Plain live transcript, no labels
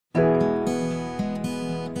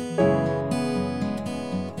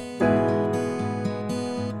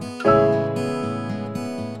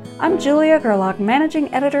I'm Julia Gerlach,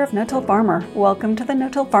 Managing Editor of No-Till Farmer. Welcome to the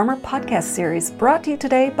No-Till Farmer podcast series, brought to you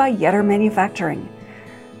today by Yetter Manufacturing.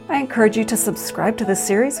 I encourage you to subscribe to this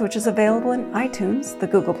series, which is available in iTunes, the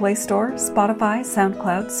Google Play Store, Spotify,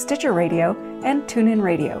 SoundCloud, Stitcher Radio, and TuneIn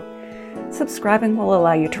Radio. Subscribing will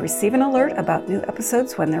allow you to receive an alert about new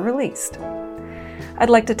episodes when they're released. I'd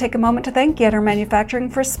like to take a moment to thank Yetter Manufacturing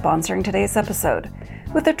for sponsoring today's episode.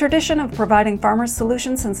 With a tradition of providing farmers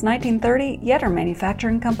solutions since 1930, Yetter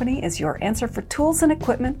Manufacturing Company is your answer for tools and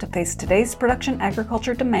equipment to face today's production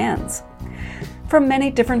agriculture demands. From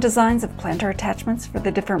many different designs of planter attachments for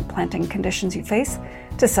the different planting conditions you face,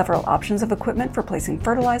 to several options of equipment for placing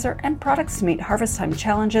fertilizer and products to meet harvest time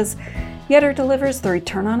challenges, Yetter delivers the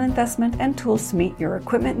return on investment and tools to meet your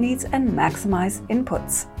equipment needs and maximize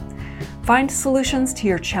inputs. Find solutions to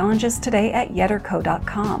your challenges today at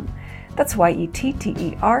yetterco.com. That's YETTERCO.com.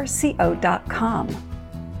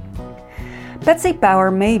 Betsy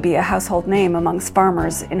Bauer may be a household name amongst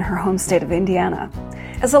farmers in her home state of Indiana.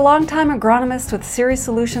 As a longtime agronomist with Ceres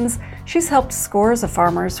Solutions, she's helped scores of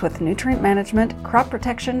farmers with nutrient management, crop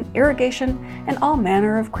protection, irrigation, and all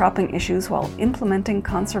manner of cropping issues while implementing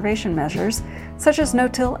conservation measures such as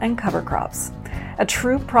no-till and cover crops. A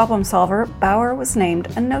true problem solver, Bauer was named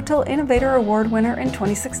a No-Till Innovator Award winner in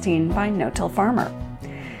 2016 by No-Till Farmer.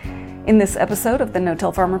 In this episode of the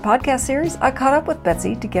No-Till Farmer podcast series, I caught up with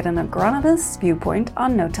Betsy to get an agronomist's viewpoint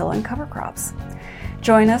on no-till and cover crops.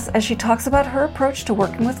 Join us as she talks about her approach to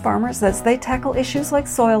working with farmers as they tackle issues like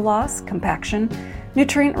soil loss, compaction,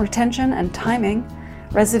 nutrient retention and timing,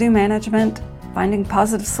 residue management, finding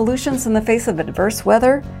positive solutions in the face of adverse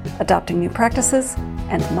weather, adopting new practices,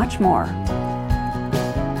 and much more.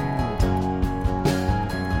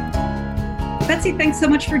 Betsy, thanks so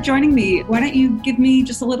much for joining me. Why don't you give me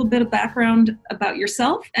just a little bit of background about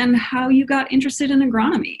yourself and how you got interested in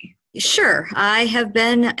agronomy? Sure. I have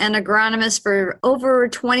been an agronomist for over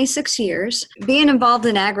 26 years. Being involved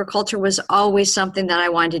in agriculture was always something that I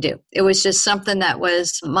wanted to do. It was just something that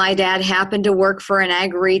my dad happened to work for an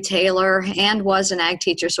ag retailer and was an ag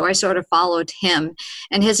teacher, so I sort of followed him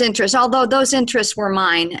and his interests, although those interests were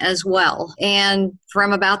mine as well. And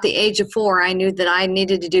from about the age of 4, I knew that I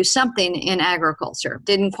needed to do something in agriculture.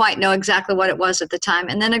 Didn't quite know exactly what it was at the time.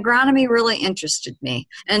 And then agronomy really interested me.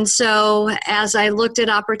 And so as I looked at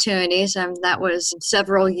opportunities, and that was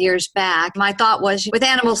several years back, my thought was, with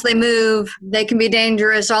animals, they move, they can be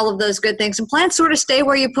dangerous, all of those good things. And plants sort of stay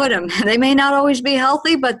where you put them. They may not always be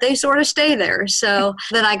healthy, but they sort of stay there. So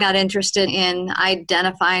then I got interested in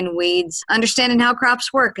identifying weeds, understanding how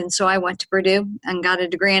crops work. And so I went to Purdue and got a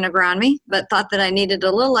degree in agronomy, but thought that I needed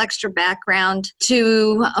a little extra background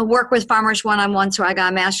to work with farmers one-on-one. So I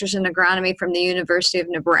got a master's in agronomy from the University of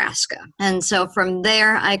Nebraska. And so from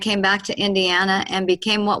there, I came back to Indiana and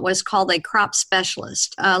became what was called a crop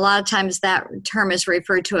specialist. A lot of times that term is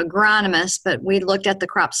referred to agronomist, but we looked at the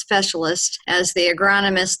crop specialist as the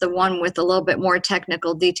agronomist, the one with a little bit more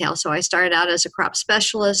technical detail. So I started out as a crop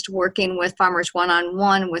specialist, working with farmers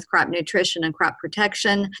one-on-one with crop nutrition and crop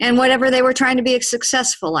protection and whatever they were trying to be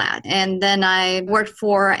successful at. And then I worked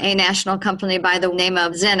for a national company by the name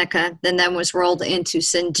of Zeneca, then was rolled into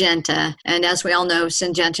Syngenta. And as we all know,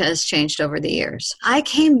 Syngenta has changed over the years. I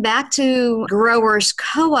came back to Growers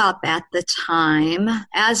Co-op at the time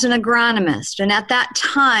as an agronomist. And at that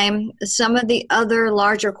time, some of the other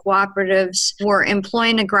larger cooperatives were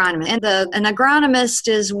employing agronomists. And an agronomist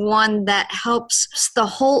is one that helps the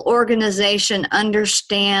whole organization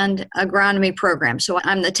understand agronomy programs. So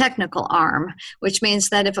I'm the technical arm, which means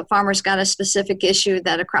that if a farmer's got a specific issue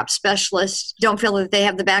that a crop specialist don't feel that they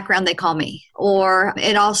have the background, they call me. Or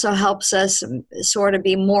it also helps us sort of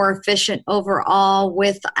be more efficient overall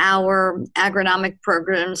with our agronomic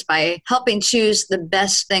programs by helping choose the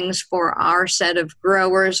best things for our set of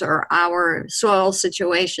growers or our soil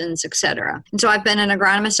situations, etc. And so I've been an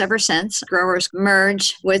agronomist ever since. Growers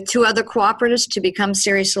merged with 2 other cooperatives to become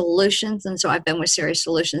Ceres Solutions, and so I've been with Ceres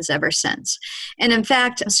Solutions ever since. And in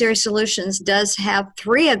fact, Ceres Solutions does have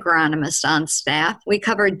 3 agronomists on staff. We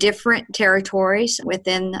cover different territories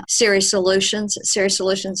within Ceres Solutions. Ceres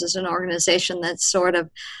Solutions is an organization that's sort of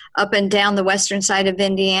up and down the western side of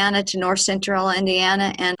Indiana to north central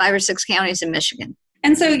Indiana and 5 or 6 counties in Michigan.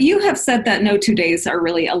 And so you have said that no 2 days are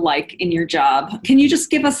really alike in your job. Can you just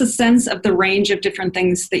give us a sense of the range of different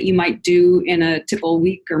things that you might do in a typical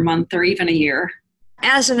week or month or even a year?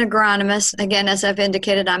 As an agronomist, again, as I've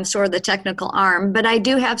indicated, I'm sort of the technical arm, but I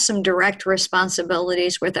do have some direct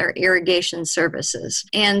responsibilities with our irrigation services.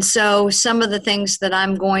 And so some of the things that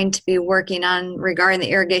I'm going to be working on regarding the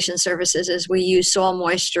irrigation services is we use soil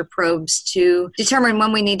moisture probes to determine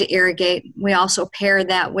when we need to irrigate. We also pair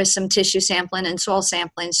that with some tissue sampling and soil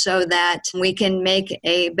sampling so that we can make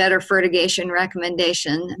a better fertigation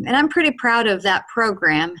recommendation. And I'm pretty proud of that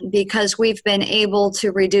program because we've been able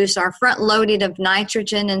to reduce our front loading of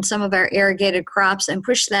nitrogen in some of our irrigated crops and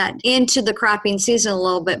push that into the cropping season a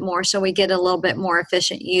little bit more so we get a little bit more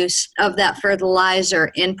efficient use of that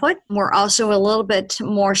fertilizer input. We're also a little bit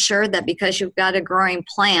more sure that because you've got a growing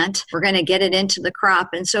plant, we're going to get it into the crop.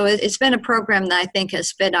 And so it's been a program that I think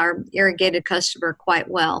has fit our irrigated customer quite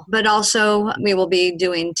well. But also we will be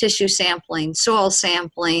doing tissue sampling, soil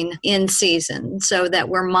sampling in season so that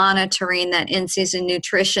we're monitoring that in-season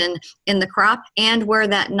nutrition in the crop and where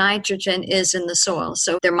that nitrogen is in the soil.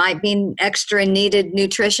 So there might be extra needed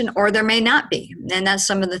nutrition or there may not be. And that's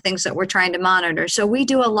some of the things that we're trying to monitor. So we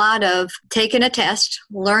do a lot of taking a test,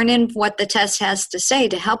 learning what the test has to say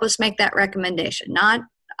to help us make that recommendation. Not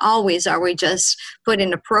always are we just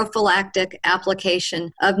putting a prophylactic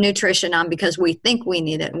application of nutrition on because we think we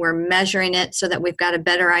need it. We're measuring it so that we've got a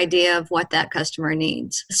better idea of what that customer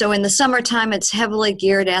needs. So in the summertime, it's heavily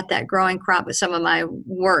geared at that growing crop, but some of my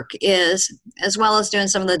work is, as well as doing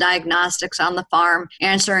some of the diagnostics on the farm,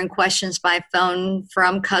 answering questions by phone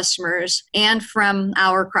from customers and from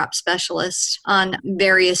our crop specialists on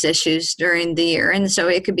various issues during the year. And so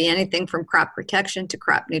it could be anything from crop protection to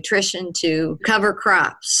crop nutrition to cover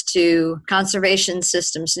crops to conservation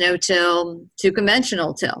systems, no-till, to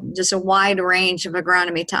conventional till, just a wide range of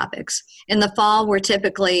agronomy topics. In the fall, we're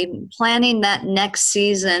typically planning that next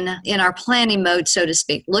season in our planning mode, so to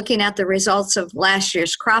speak, looking at the results of last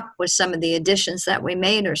year's crop with some of the additions that we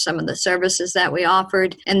made or some of the services that we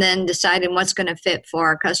offered, and then deciding what's going to fit for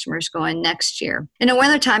our customers going next year. In the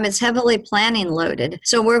wintertime, it's heavily planning loaded.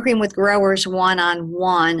 So working with growers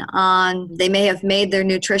one-on-one on, they may have made their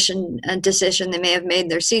nutrition decision, they may have made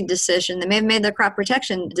their seed decision, they may have made their crop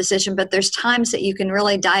protection decision, but there's times that you can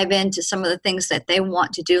really dive into some of the things that they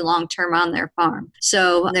want to do long-term on their farm.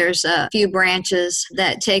 So there's a few branches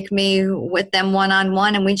that take me with them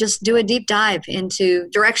one-on-one, and we just do a deep dive into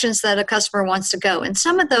directions that a customer wants to go. And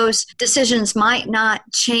some of those decisions might not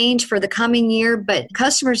change for the coming year, but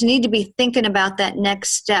customers need to be thinking about that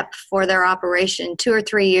next step for their operation 2 or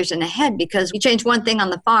 3 years in ahead, because you change one thing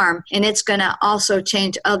on the farm and it's going to also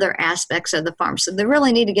change other aspects of the farm. So they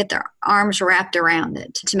really need to get their arms wrapped around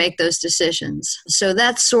it to make those decisions. So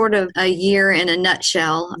that's sort of a year in a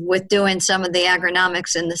nutshell with doing some of the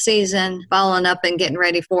agronomics in the season, following up and getting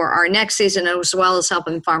ready for our next season, as well as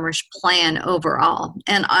helping farmers plan overall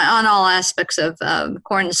and on all aspects of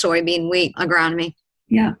corn, soybean, wheat agronomy.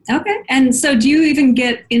 Yeah. Okay. And so do you even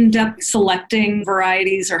get in-depth selecting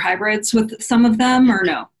varieties or hybrids with some of them or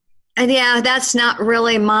no? And yeah, that's not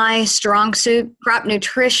really my strong suit. Crop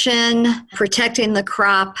nutrition, protecting the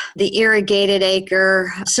crop, the irrigated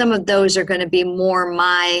acre, some of those are going to be more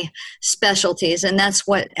my specialties. And that's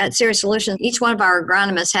what at Ceres Solutions, each one of our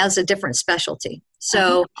agronomists has a different specialty.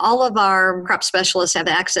 So all of our crop specialists have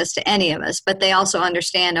access to any of us, but they also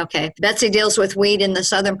understand, okay, Betsy deals with wheat in the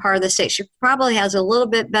southern part of the state. She probably has a little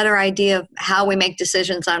bit better idea of how we make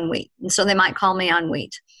decisions on wheat. And so they might call me on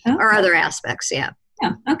wheat or other aspects. Yeah.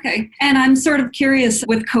 Yeah, okay. And I'm sort of curious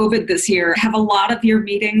with COVID this year, have a lot of your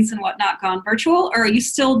meetings and whatnot gone virtual, or are you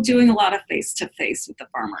still doing a lot of face-to-face with the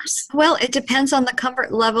farmers? Well, it depends on the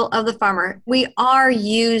comfort level of the farmer. We are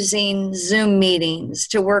using Zoom meetings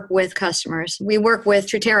to work with customers. We work with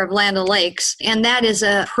Truterra of Land O'Lakes, and that is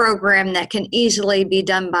a program that can easily be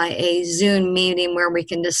done by a Zoom meeting where we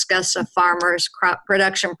can discuss a farmer's crop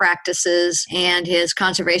production practices and his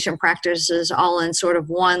conservation practices all in sort of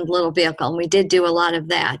one little vehicle. And we did do a lot of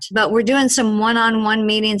that. But we're doing some one-on-one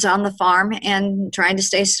meetings on the farm and trying to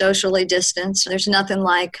stay socially distanced. There's nothing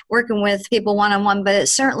like working with people one-on-one, but it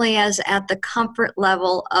certainly is at the comfort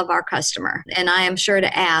level of our customer. And I am sure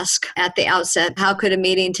to ask at the outset, how could a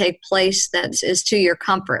meeting take place that is to your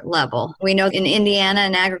comfort level? We know in Indiana,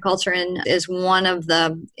 and agriculture is one of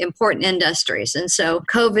the important industries. And so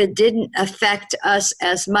COVID didn't affect us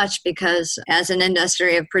as much because as an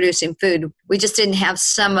industry of producing food, we just didn't have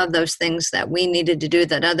some of those things that we needed to do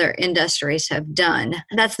that other industries have done.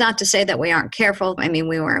 That's not to say that we aren't careful. I mean,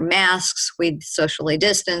 we wear masks, we socially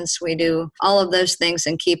distance, we do all of those things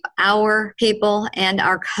and keep our people and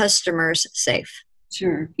our customers safe.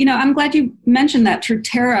 Sure. You know, I'm glad you mentioned that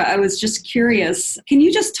Truterra. I was just curious. Can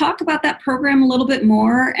you just talk about that program a little bit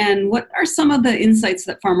more? And what are some of the insights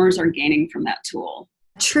that farmers are gaining from that tool?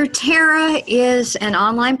 Truterra is an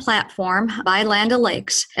online platform by Land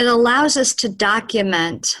O'Lakes. It allows us to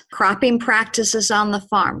document cropping practices on the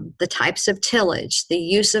farm, the types of tillage, the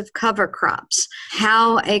use of cover crops,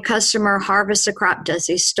 how a customer harvests a crop. Does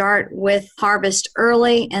he start with harvest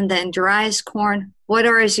early and then dries corn? What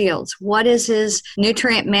are his yields? What is his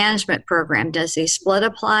nutrient management program? Does he split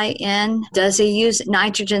apply in? Does he use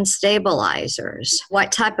nitrogen stabilizers?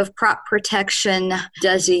 What type of crop protection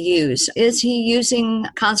does he use? Is he using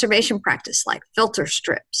conservation practice like filter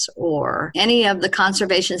strips or any of the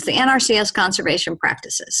conservations, the NRCS conservation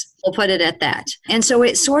practices? We'll put it at that. And so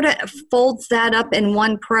it sort of folds that up in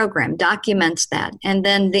one program, documents that. And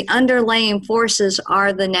then the underlying forces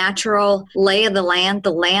are the natural lay of the land,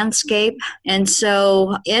 the landscape. And so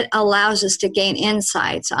it allows us to gain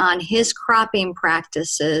insights on his cropping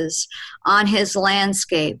practices, on his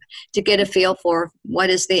landscape, to get a feel for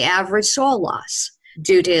what is the average soil loss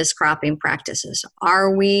due to his cropping practices.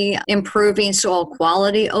 Are we improving soil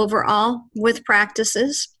quality overall with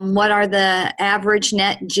practices? What are the average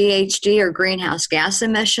net GHG or greenhouse gas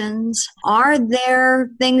emissions? Are there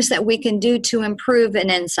things that we can do to improve an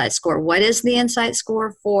insight score? What is the insight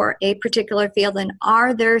score for a particular field? And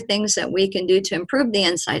are there things that we can do to improve the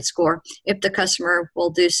insight score if the customer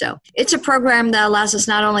will do so? It's a program that allows us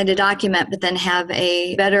not only to document, but then have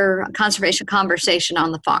a better conservation conversation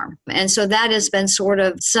on the farm. And so that has been sort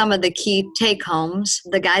of some of the key take-homes.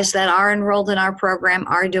 The guys that are enrolled in our program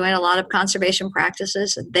are doing a lot of conservation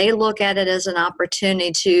practices. They look at it as an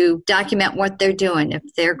opportunity to document what they're doing. If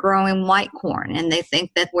they're growing white corn and they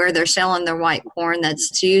think that where they're selling their white corn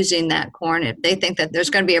that's using that corn, if they think that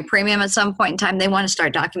there's going to be a premium at some point in time, they want to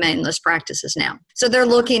start documenting those practices now. So they're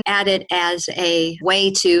looking at it as a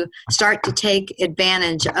way to start to take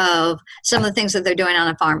advantage of some of the things that they're doing on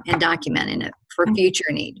a farm and documenting it for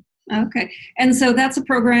future need. Okay. And so that's a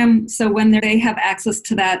program, so when they have access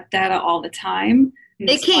to that data all the time?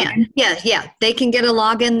 They can. Yeah. They can get a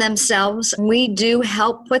login themselves. We do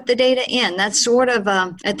help put the data in. That's sort of,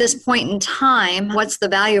 at this point in time, what's the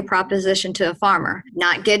value proposition to a farmer?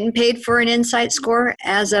 Not getting paid for an insight score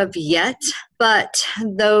as of yet, but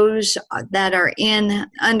those that are in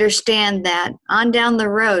understand that on down the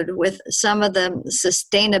road with some of the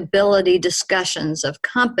sustainability discussions of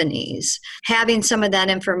companies, having some of that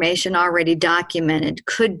information already documented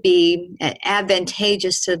could be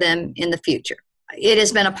advantageous to them in the future. It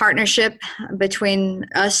has been a partnership between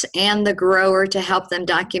us and the grower to help them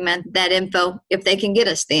document that info if they can get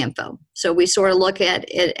us the info. So we sort of look at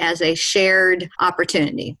it as a shared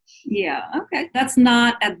opportunity. Yeah, okay. That's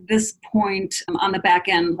not at this point on the back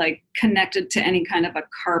end, like connected to any kind of a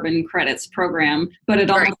carbon credits program, but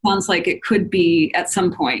it almost sounds like it could be at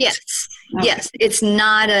some point. Yes. Okay. Yes. It's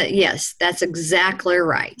not yes, that's exactly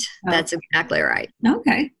right. Okay. That's exactly right.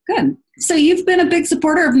 Okay, good. So you've been a big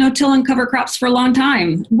supporter of no-till and cover crops for a long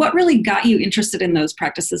time. What really got you interested in those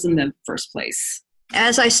practices in the first place?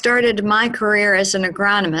 As I started my career as an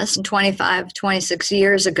agronomist 26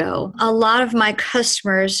 years ago, a lot of my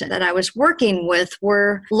customers that I was working with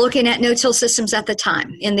were looking at no-till systems at the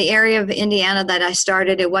time. In the area of Indiana that I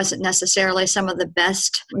started, it wasn't necessarily some of the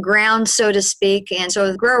best ground, so to speak, and so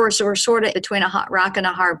the growers were sort of between a hot rock and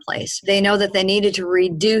a hard place. They know that they needed to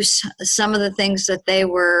reduce some of the things that they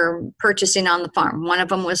were purchasing on the farm. One of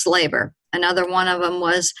them was labor. Another one of them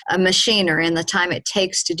was a machinery and the time it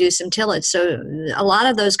takes to do some tillage. So a lot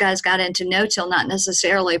of those guys got into no-till, not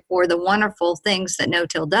necessarily for the wonderful things that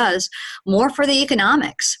no-till does, more for the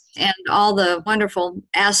economics. And all the wonderful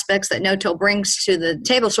aspects that no-till brings to the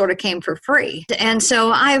table sort of came for free. And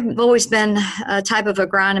so I've always been a type of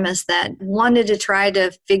agronomist that wanted to try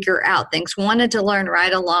to figure out things, wanted to learn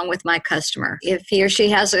right along with my customer. If he or she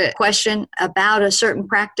has a question about a certain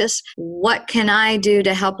practice, what can I do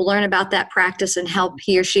to help learn about that practice and help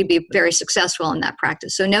he or she be very successful in that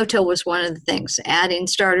practice? So no-till was one of the things, adding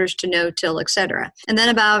starters to no-till, etc. And then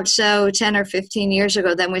about 10 or 15 years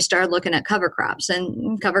ago, then we started looking at cover crops.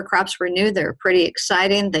 And cover crops were new. They're pretty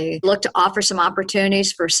exciting. They look to offer some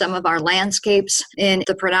opportunities for some of our landscapes in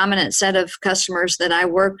the predominant set of customers that I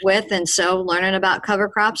work with. And so learning about cover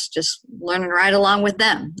crops, just learning right along with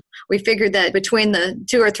them. We figured that between the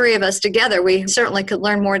two or three of us together, we certainly could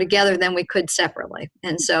learn more together than we could separately.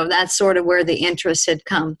 And so that's sort of where the interest had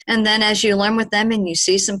come. And then as you learn with them and you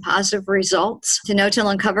see some positive results to no-till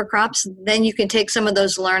and cover crops, then you can take some of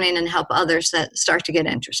those learning and help others that start to get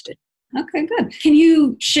interested. Okay, good. Can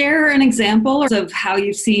you share an example of how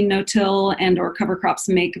you've seen no-till and or cover crops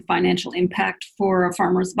make a financial impact for a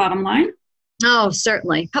farmer's bottom line? Oh,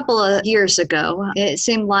 certainly. A couple of years ago, it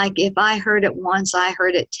seemed like if I heard it once, I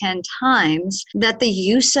heard it 10 times, that the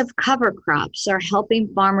use of cover crops are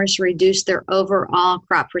helping farmers reduce their overall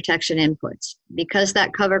crop protection inputs. Because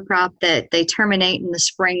that cover crop that they terminate in the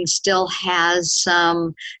spring still has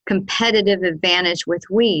some competitive advantage with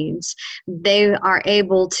weeds, they are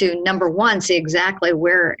able to, number one, see exactly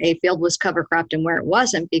where a field was cover cropped and where it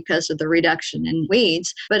wasn't because of the reduction in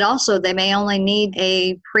weeds, but also they may only need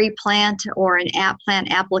a pre-plant or an at-plant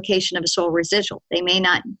application of a soil residual. They may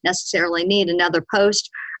not necessarily need another post,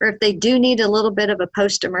 or if they do need a little bit of a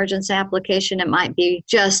post-emergence application, it might be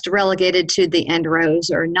just relegated to the end rows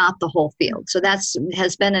or not the whole field. So that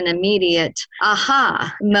has been an immediate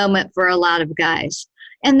aha moment for a lot of guys.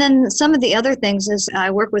 And then some of the other things is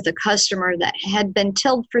I work with a customer that had been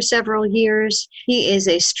tilled for several years. He is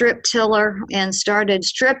a strip tiller and started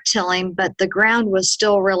strip tilling, but the ground was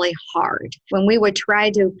still really hard. When we would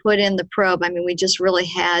try to put in the probe, we just really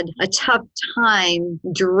had a tough time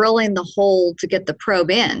drilling the hole to get the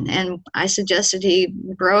probe in. And I suggested he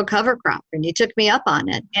grow a cover crop, and he took me up on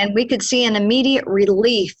it. And we could see an immediate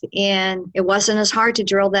relief in it wasn't as hard to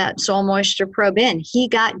drill that soil moisture probe in. He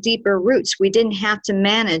got deeper roots. We didn't have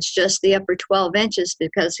to manage just the upper 12 inches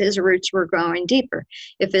because his roots were growing deeper.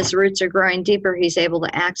 If his roots are growing deeper, he's able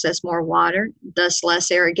to access more water, thus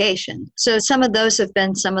less irrigation. So some of those have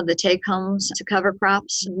been some of the take-homes to cover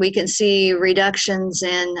crops. We can see reductions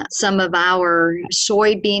in some of our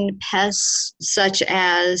soybean pests, such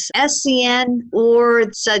as SCN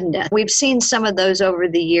or sudden death. We've seen some of those over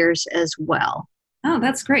the years as well. Oh,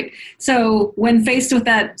 that's great. So when faced with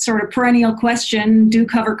that sort of perennial question, do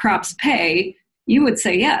cover crops pay? You would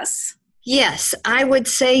say yes. Yes, I would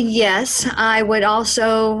say yes. I would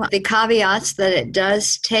also, the caveats that it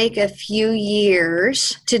does take a few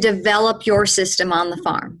years to develop your system on the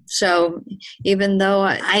farm. So even though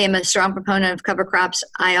I am a strong proponent of cover crops,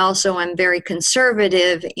 I also am very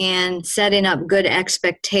conservative in setting up good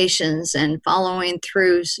expectations and following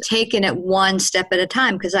through, taking it one step at a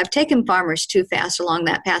time, because I've taken farmers too fast along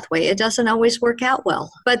that pathway. It doesn't always work out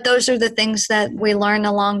well. But those are the things that we learn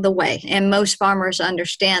along the way. And most farmers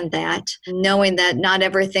understand that, knowing that not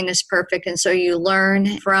everything is perfect. And so you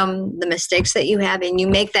learn from the mistakes that you have and you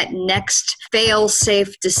make that next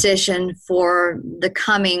fail-safe decision for the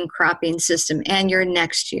coming cropping system and your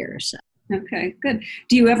next year's. Okay, good.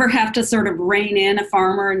 Do you ever have to sort of rein in a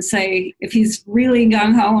farmer and say, if he's really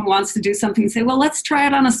gung-ho and wants to do something, say, well, let's try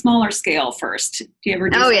it on a smaller scale first? Do you ever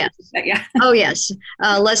do something like that? Yeah. Oh, yes.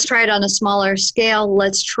 Let's try it on a smaller scale.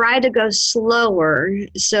 Let's try to go slower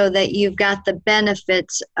so that you've got the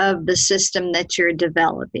benefits of the system that you're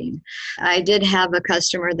developing. I did have a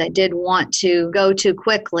customer that did want to go too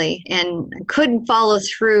quickly and couldn't follow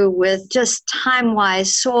through with just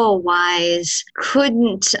time-wise, soil-wise,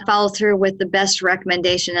 couldn't follow through with the best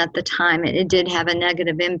recommendation at the time. It did have a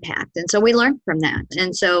negative impact. And so we learned from that.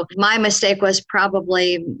 And so my mistake was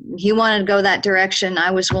probably he wanted to go that direction.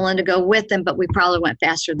 I was willing to go with him, but we probably went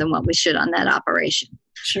faster than what we should on that operation.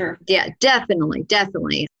 Sure. Yeah, definitely.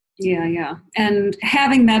 Yeah. And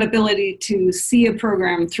having that ability to see a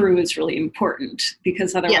program through is really important,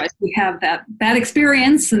 because otherwise we have that bad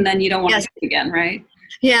experience and then you don't want to do it again, right?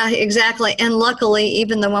 Yeah, exactly. And luckily,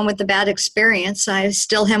 even the one with the bad experience, I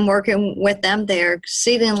still am working with them. They're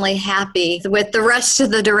exceedingly happy with the rest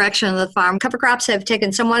of the direction of the farm. Cover crops have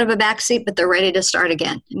taken somewhat of a backseat, but they're ready to start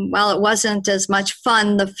again. While it wasn't as much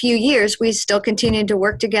fun the few years, we still continued to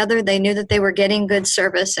work together. They knew that they were getting good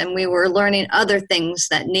service and we were learning other things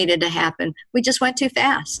that needed to happen. We just went too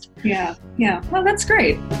fast. Yeah. Well, that's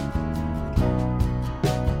great.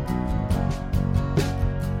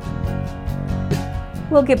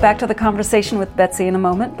 We'll get back to the conversation with Betsy in a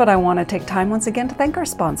moment, but I want to take time once again to thank our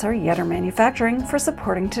sponsor, Yetter Manufacturing, for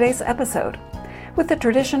supporting today's episode. With the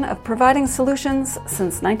tradition of providing solutions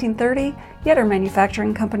since 1930, Yetter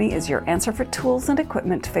Manufacturing Company is your answer for tools and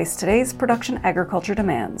equipment to face today's production agriculture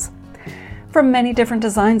demands. From many different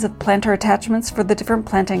designs of planter attachments for the different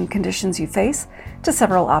planting conditions you face, to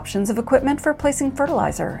several options of equipment for placing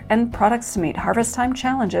fertilizer and products to meet harvest time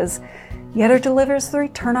challenges, Yetter delivers the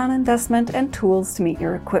return on investment and tools to meet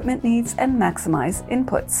your equipment needs and maximize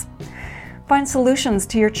inputs. Find solutions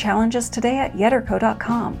to your challenges today at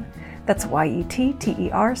yetterco.com. That's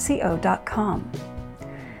YETTERCO.com.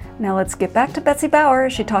 Now let's get back to Betsy Bauer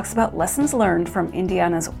as she talks about lessons learned from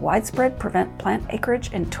Indiana's widespread prevent plant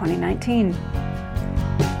acreage in 2019.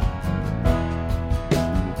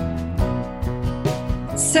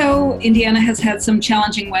 So Indiana has had some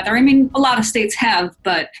challenging weather. I mean, a lot of states have,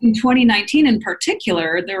 but in 2019 in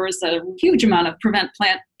particular, there was a huge amount of prevent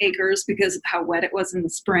plant acres because of how wet it was in the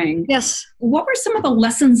spring. Yes. What were some of the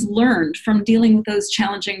lessons learned from dealing with those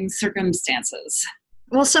challenging circumstances?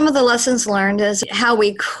 Well, some of the lessons learned is how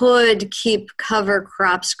we could keep cover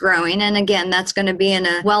crops growing. And again, that's going to be in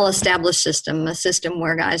a well-established system, a system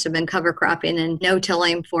where guys have been cover cropping and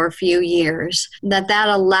no-tilling for a few years. That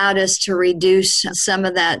allowed us to reduce some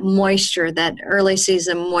of that moisture, that early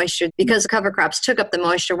season moisture, because cover crops took up the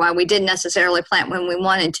moisture while we didn't necessarily plant when we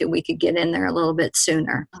wanted to. We could get in there a little bit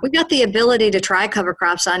sooner. We got the ability to try cover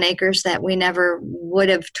crops on acres that we never would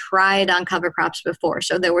have tried on cover crops before.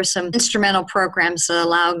 So there were some instrumental programs that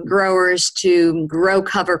allow growers to grow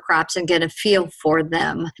cover crops and get a feel for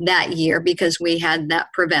them that year because we had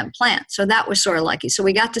that prevent plant. So that was sort of lucky. So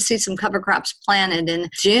we got to see some cover crops planted in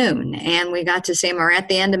June, and we got to see them at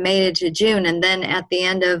the end of May into June, and then at the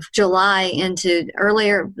end of July into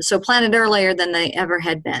earlier, so planted earlier than they ever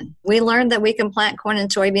had been. We learned that we can plant corn and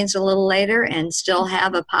soybeans a little later and still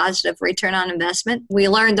have a positive return on investment. We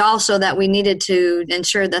learned also that we needed to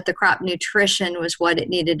ensure that the crop nutrition was what it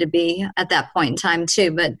needed to be at that point in time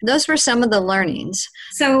too. But those were some of the learnings.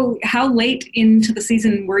 So how late into the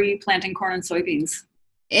season were you planting corn and soybeans?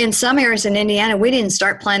 In some areas in Indiana, we didn't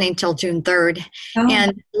start planting till June 3rd. Oh.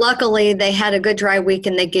 And luckily, they had a good dry week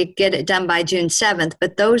and they could get it done by June 7th.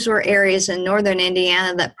 But those were areas in northern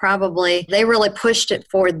Indiana that they really pushed it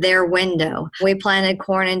for their window. We planted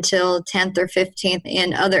corn until 10th or 15th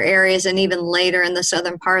in other areas and even later in the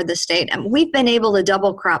southern part of the state. And we've been able to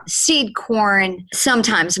double crop seed corn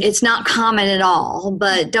sometimes. It's not common at all,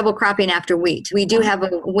 but double cropping after wheat. We do have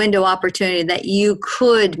a window opportunity that you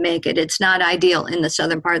could make it. It's not ideal in the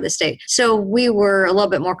southern part of the state. So we were a little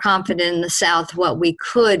bit more confident in the south what we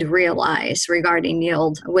could realize regarding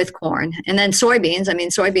yield with corn. And then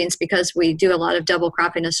soybeans, because we do a lot of double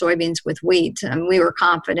cropping of soybeans with wheat, and we were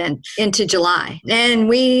confident into July. And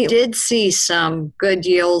we did see some good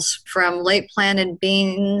yields from late planted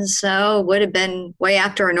beans. So it would have been way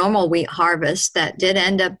after a normal wheat harvest that did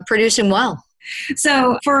end up producing well.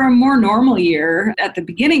 So for a more normal year at the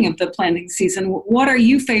beginning of the planting season, what are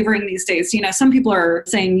you favoring these days? You know, some people are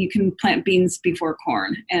saying you can plant beans before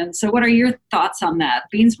corn. And so what are your thoughts on that?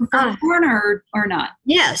 Beans before corn or not?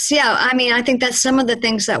 Yes. Yeah. I mean, I think that's some of the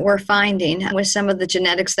things that we're finding with some of the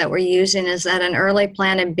genetics that we're using is that an early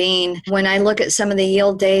planted bean, when I look at some of the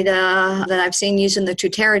yield data that I've seen using the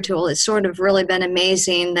Tuterra tool, it's sort of really been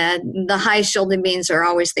amazing that the highest yielding beans are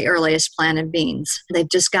always the earliest planted beans. They've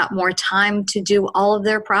just got more time to do all of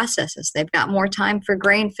their processes. They've got more time for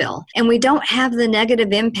grain fill. And we don't have the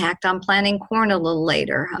negative impact on planting corn a little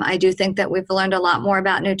later. I do think that we've learned a lot more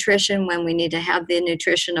about nutrition when we need to have the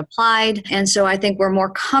nutrition applied. And so I think we're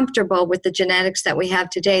more comfortable with the genetics that we have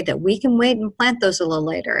today that we can wait and plant those a little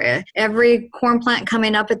later. Every corn plant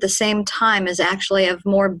coming up at the same time is actually of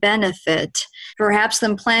more benefit, perhaps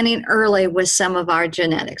than planting early with some of our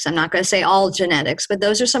genetics. I'm not going to say all genetics, but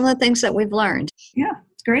those are some of the things that we've learned. Yeah.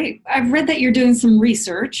 Great. I've read that you're doing some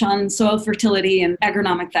research on soil fertility and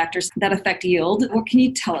agronomic factors that affect yield. What can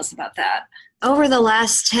you tell us about that? Over the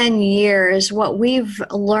last 10 years, what we've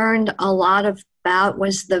learned a lot about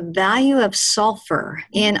was the value of sulfur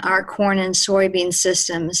in our corn and soybean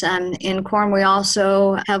systems. In corn, we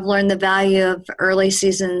also have learned the value of early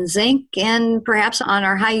season zinc and perhaps on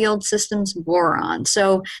our high yield systems, boron.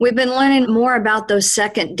 So we've been learning more about those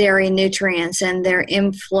secondary nutrients and their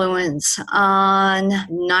influence on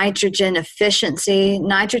nitrogen efficiency.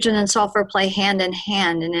 Nitrogen and sulfur play hand in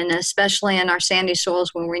hand, and especially in our sandy soils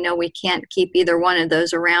when we know we can't keep either one of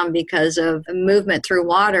those around because of movement through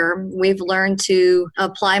water, we've learned to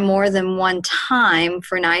apply more than one time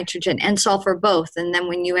for nitrogen and sulfur both. And then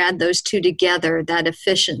when you add those two together, that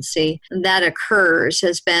efficiency that occurs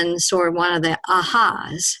has been sort of one of the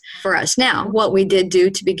ahas for us. Now, what we did do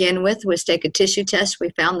to begin with was take a tissue test.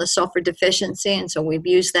 We found the sulfur deficiency, and so we've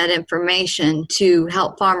used that information to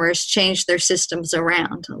help farmers change their systems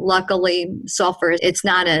around. Luckily, sulfur, it's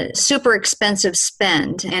not a super expensive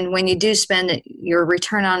spend, and when you do spend it, your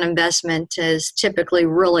return on investment is typically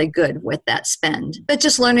really good with that spend. But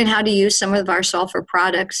just learning how to use some of our sulfur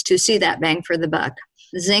products to see that bang for the buck.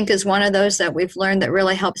 Zinc is one of those that we've learned that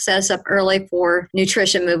really helps set us up early for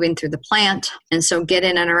nutrition moving through the plant. And so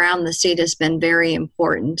getting it around the seed has been very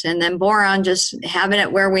important. And then boron, just having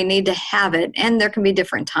it where we need to have it. And there can be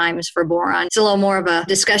different times for boron. It's a little more of a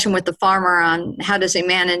discussion with the farmer on how does he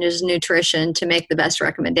manage his nutrition to make the best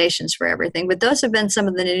recommendations for everything. But those have been some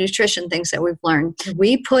of the nutrition things that we've learned.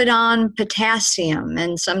 We put on potassium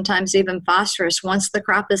and sometimes even phosphorus once the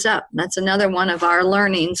crop is up. That's another one of our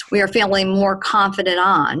learnings. We are feeling more confident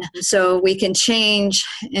on. So we can change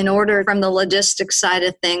in order from the logistics side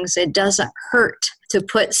of things. It doesn't hurt to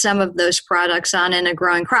put some of those products on in a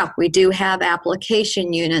growing crop. We do have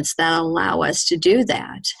application units that allow us to do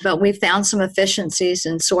that. But we've found some efficiencies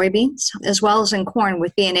in soybeans as well as in corn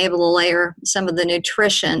with being able to layer some of the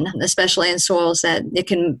nutrition, especially in soils that it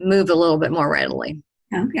can move a little bit more readily.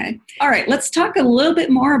 Okay. All right. Let's talk a little bit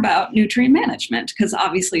more about nutrient management, because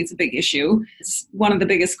obviously it's a big issue. It's one of the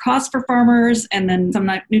biggest costs for farmers, and then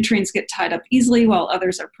some nutrients get tied up easily while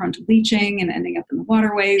others are prone to leaching and ending up in the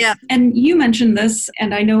waterways. Yeah. And you mentioned this,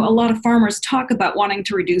 and I know a lot of farmers talk about wanting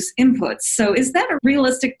to reduce inputs. So is that a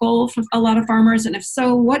realistic goal for a lot of farmers? And if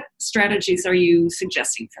so, what strategies are you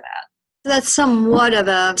suggesting for that? That's somewhat of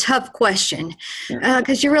a tough question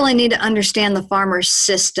because you really need to understand the farmer's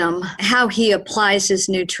system, how he applies his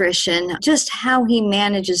nutrition, just how he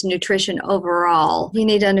manages nutrition overall. You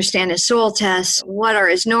need to understand his soil tests, what are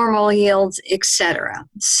his normal yields, etc.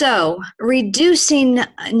 So reducing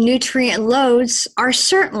nutrient loads are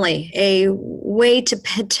certainly a way to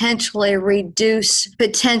potentially reduce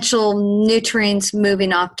potential nutrients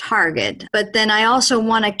moving off target. But then I also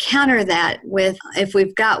want to counter that with if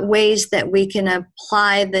we've got ways that we can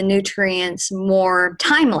apply the nutrients more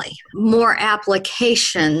timely, more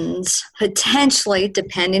applications, potentially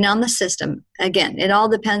depending on the system. Again, it all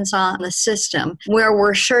depends on the system where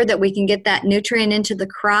we're sure that we can get that nutrient into the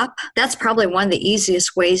crop. That's probably one of the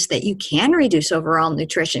easiest ways that you can reduce overall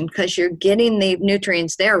nutrition because you're getting the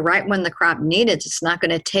nutrients there right when the crop needs it. It's not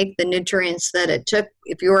going to take the nutrients that it took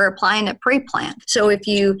if you were applying it pre-plant. So if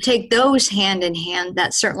you take those hand in hand,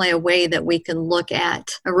 that's certainly a way that we can look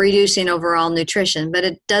at reducing overall nutrition. But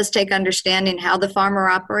it does take understanding how the farmer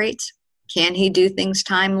operates. Can he do things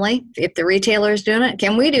timely? If the retailer is doing it,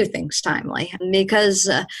 can we do things timely? Because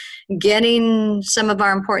getting some of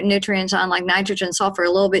our important nutrients on like nitrogen, sulfur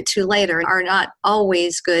a little bit too late are not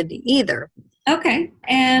always good either. Okay.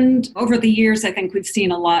 And over the years, I think we've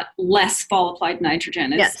seen a lot less fall-applied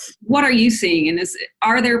nitrogen. Yes. What are you seeing? And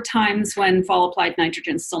are there times when fall-applied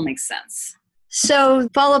nitrogen still makes sense? So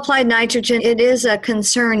fall applied nitrogen, it is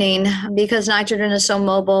concerning because nitrogen is so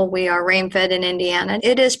mobile. We are rain-fed in Indiana.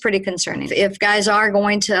 It is pretty concerning. If guys are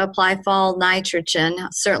going to apply fall nitrogen,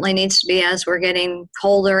 certainly needs to be as we're getting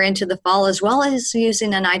colder into the fall, as well as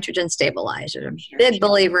using a nitrogen stabilizer. I'm a big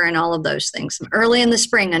believer in all of those things. Early in the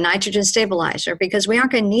spring, a nitrogen stabilizer, because we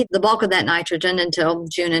aren't going to need the bulk of that nitrogen until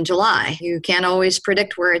June and July. You can't always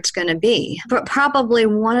predict where it's going to be. But probably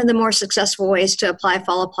one of the more successful ways to apply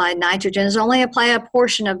fall applied nitrogen is only apply a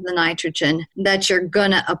portion of the nitrogen that you're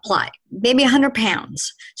going to apply, maybe 100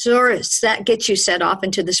 pounds. So that gets you set off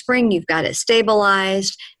into the spring. You've got it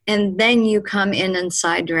stabilized, and then you come in and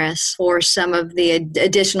side dress for some of the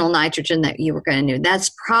additional nitrogen that you were going to do.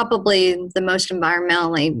 That's probably the most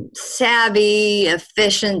environmentally savvy,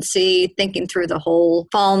 efficiency, thinking through the whole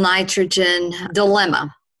fall nitrogen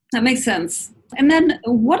dilemma. That makes sense. And then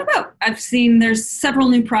what about, I've seen there's several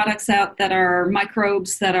new products out that are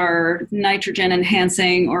microbes that are nitrogen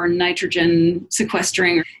enhancing or nitrogen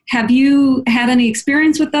sequestering. Have you had any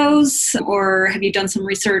experience with those, or have you done some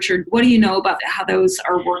research, or what do you know about how those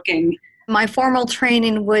are working? My formal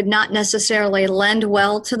training would not necessarily lend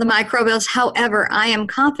well to the microbials. However, I am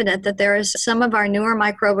confident that there is some of our newer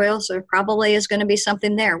microbials, there probably is going to be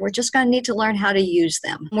something there. We're just going to need to learn how to use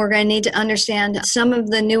them. We're going to need to understand some of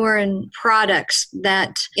the newer products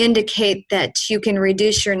that indicate that you can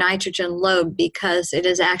reduce your nitrogen load because it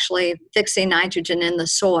is actually fixing nitrogen in the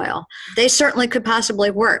soil. They certainly could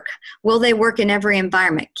possibly work. Will they work in every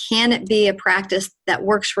environment? Can it be a practice that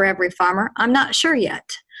works for every farmer? I'm not sure yet.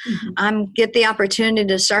 Get the opportunity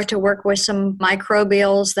to start to work with some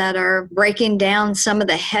microbials that are breaking down some of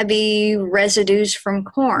the heavy residues from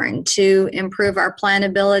corn to improve our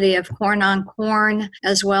plantability of corn on corn,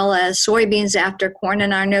 as well as soybeans after corn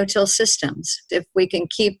in our no-till systems. If we can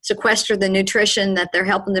sequester the nutrition that they're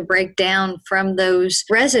helping to break down from those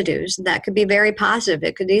residues, that could be very positive.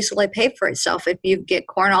 It could easily pay for itself. If you get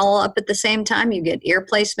corn all up at the same time, you get ear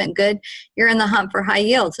placement good, you're in the hunt for high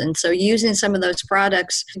yields. And so using some of those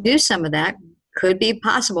products to do some of that could be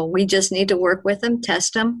possible. We just need to work with them,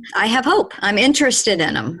 test them. I have hope. I'm interested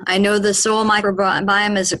in them. I know the soil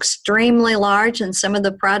microbiome is extremely large, and some of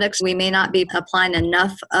the products we may not be applying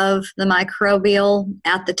enough of the microbial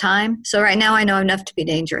at the time. So right now I know enough to be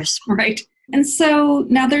dangerous. Right. And so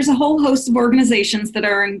now there's a whole host of organizations that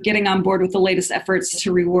are getting on board with the latest efforts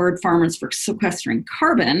to reward farmers for sequestering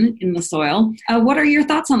carbon in the soil. What are your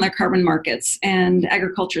thoughts on the carbon markets and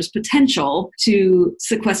agriculture's potential to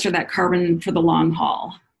sequester that carbon for the long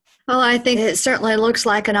haul? Well, I think it certainly looks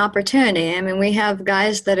like an opportunity. I mean, we have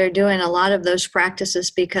guys that are doing a lot of those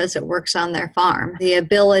practices because it works on their farm. The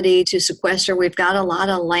ability to sequester, we've got a lot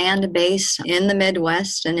of land base in the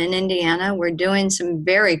Midwest and in Indiana. We're doing some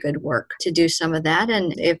very good work to do some of that.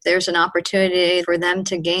 And if there's an opportunity for them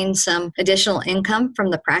to gain some additional income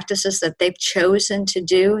from the practices that they've chosen to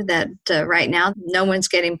do that right now no one's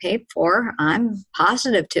getting paid for, I'm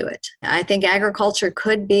positive to it. I think agriculture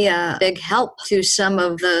could be a big help to some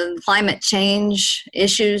of the climate change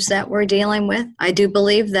issues that we're dealing with. I do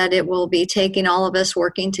believe that it will be taking all of us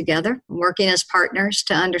working together, working as partners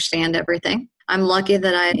to understand everything. I'm lucky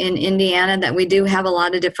that in Indiana that we do have a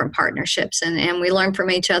lot of different partnerships and we learn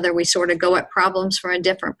from each other. We sort of go at problems from a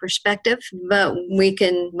different perspective, but we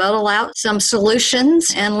can muddle out some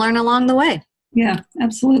solutions and learn along the way. Yeah,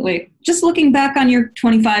 absolutely. Just looking back on your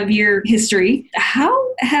 25-year history, how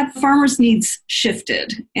have farmers' needs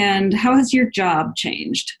shifted and how has your job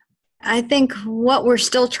changed? I think what we're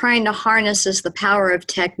still trying to harness is the power of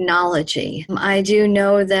technology. I do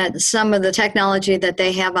know that some of the technology that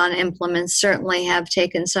they have on implements certainly have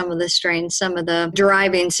taken some of the strain, some of the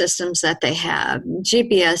driving systems that they have.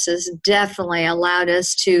 GPS has definitely allowed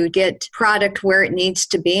us to get product where it needs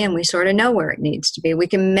to be, and we sort of know where it needs to be. We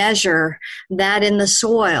can measure that in the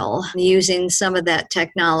soil using some of that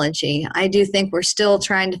technology. I do think we're still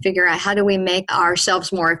trying to figure out how do we make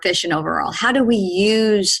ourselves more efficient overall? How do we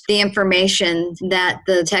use the information that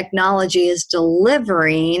the technology is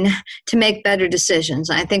delivering to make better decisions?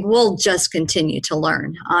 I think we'll just continue to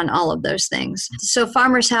learn on all of those things. So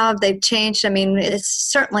farmers, how have they changed? I mean, it's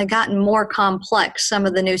certainly gotten more complex, some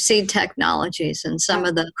of the new seed technologies and some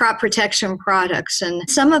of the crop protection products and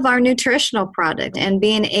some of our nutritional products, and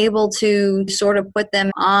being able to sort of put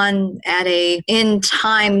them on at a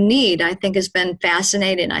in-time need, I think has been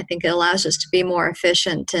fascinating. I think it allows us to be more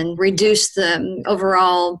efficient and reduce the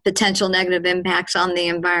overall potential negative impacts on the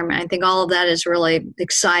environment. I think all of that is really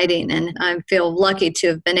exciting, and I feel lucky to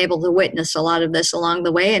have been able to witness a lot of this along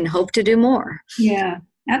the way and hope to do more. Yeah,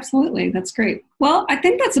 absolutely. That's great. Well, I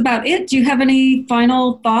think that's about it. Do you have any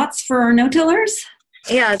final thoughts for our no-tillers?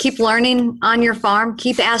 Yeah, keep learning on your farm.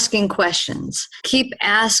 Keep asking questions. Keep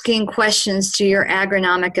asking questions to your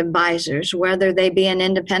agronomic advisors, whether they be an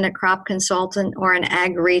independent crop consultant or an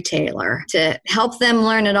ag retailer, to help them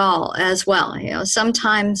learn it all as well. You know,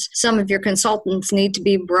 sometimes some of your consultants need to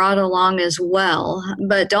be brought along as well,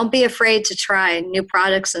 but don't be afraid to try new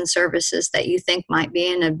products and services that you think might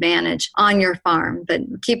be an advantage on your farm. But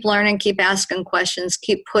keep learning, keep asking questions,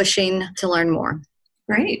 keep pushing to learn more.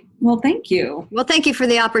 Great. Well, thank you. Well, thank you for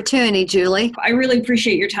the opportunity, Julie. I really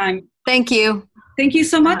appreciate your time. Thank you. Thank you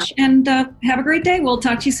so much, and have a great day. We'll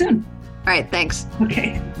talk to you soon. All right, thanks.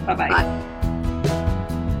 Okay, bye-bye. Bye.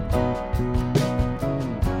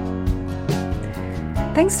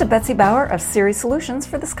 Thanks to Betsy Bauer of Ceres Solutions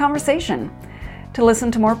for this conversation. To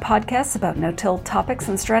listen to more podcasts about no-till topics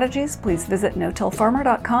and strategies, please visit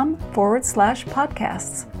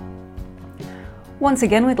notillfarmer.com/podcasts. Once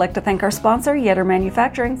again, we'd like to thank our sponsor, Yetter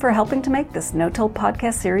Manufacturing, for helping to make this No-Till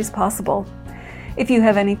podcast series possible. If you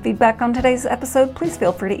have any feedback on today's episode, please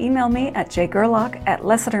feel free to email me at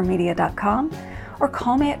jgerlach@lessitermedia.com or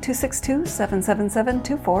call me at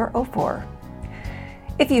 262-777-2404.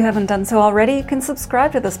 If you haven't done so already, you can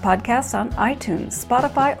subscribe to this podcast on iTunes,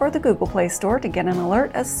 Spotify, or the Google Play Store to get an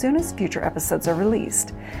alert as soon as future episodes are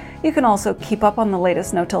released. You can also keep up on the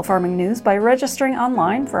latest no-till farming news by registering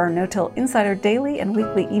online for our No-Till Insider daily and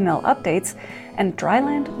weekly email updates and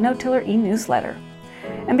Dryland No-Tiller e-newsletter.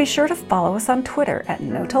 And be sure to follow us on Twitter at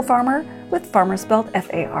No-Till Farmer with farmer spelled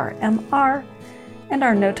F-A-R-M-R and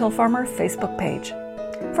our No-Till Farmer Facebook page.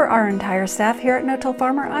 For our entire staff here at No-Till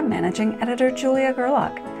Farmer, I'm Managing Editor Julia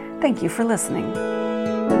Gerlach. Thank you for listening.